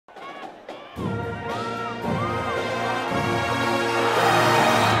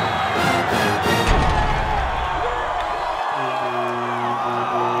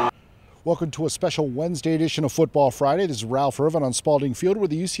Welcome to a special Wednesday edition of Football Friday. This is Ralph Irvin on Spalding Field, where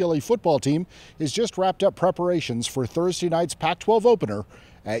the UCLA football team has just wrapped up preparations for Thursday night's Pac-12 opener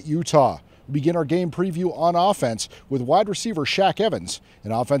at Utah. We begin our game preview on offense with wide receiver Shaq Evans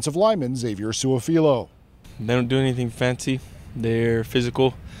and offensive lineman Xavier. They don't do anything fancy. They're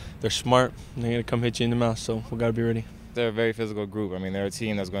physical. They're smart. They're going to come hit you in the mouth, so we got to be ready. They're a very physical group. I mean, they're a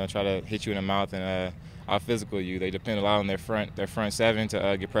team that's going to try to hit you in the mouth and out-physical you. They depend a lot on their front seven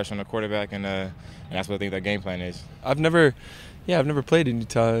to get pressure on the quarterback, and that's what I think their game plan is. I've never played in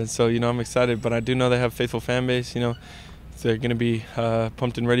Utah, so I'm excited. But I do know they have a faithful fan base. So they're going to be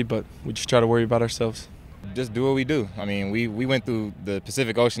pumped and ready. But we just try to worry about ourselves. Just do what we do. I mean, we went through the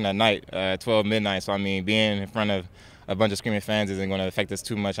Pacific Ocean that night at 12 midnight. So I mean, being in front of a bunch of screaming fans isn't going to affect us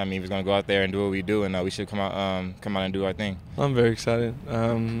too much. I mean, we're going to go out there and do what we do, and we should come out and do our thing. I'm very excited.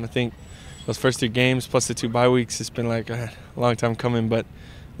 I think those first 3 games plus the 2 bye weeks, it's been like a long time coming, but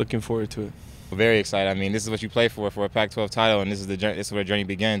looking forward to it. Very excited. I mean, this is what you play for a Pac-12 title, and this is where the journey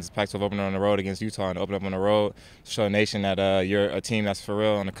begins. Pac-12 opener on the road against Utah, and open up on the road, show the nation that you're a team that's for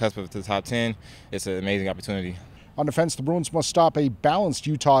real on the cusp of the top 10. It's an amazing opportunity. On defense, the Bruins must stop a balanced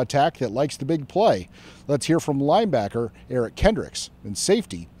Utah attack that likes the big play. Let's hear from linebacker Kendricks and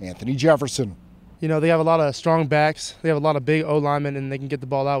safety Anthony Jefferson. They have a lot of strong backs. They have a lot of big O-linemen, and they can get the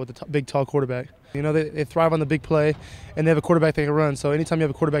ball out with the big, tall quarterback. They thrive on the big play, and they have a quarterback they can run. So anytime you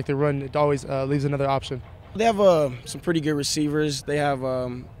have a quarterback they run, it always leaves another option. They have some pretty good receivers. They have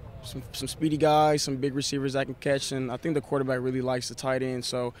some speedy guys, some big receivers that can catch, and I think the quarterback really likes the tight end.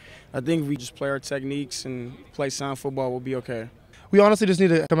 So I think if we just play our techniques and play sound football, we'll be okay. We honestly just need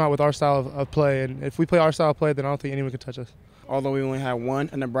to come out with our style of play, and if we play our style of play, then I don't think anyone can touch us. Although we only had one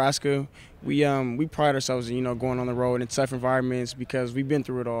in Nebraska, we pride ourselves in going on the road in tough environments because we've been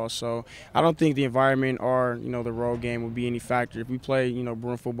through it all. So I don't think the environment or the road game will be any factor. If we play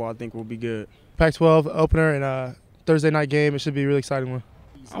Bruin football, I think we'll be good. Pac-12 opener and a Thursday night game. It should be a really exciting one.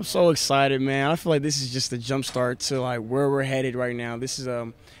 I'm so excited, man. I feel like this is just a jump start to where we're headed right now. This is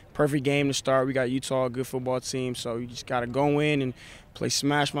a perfect game to start. We got Utah, a good football team, so you just got to go in and play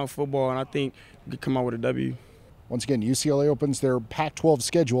smash mouth football, and I think we could come out with a W. Once again, UCLA opens their Pac-12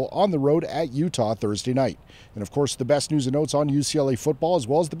 schedule on the road at Utah Thursday night. And, of course, the best news and notes on UCLA football as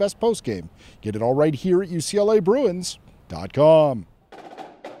well as the best postgame. Get it all right here at UCLABruins.com.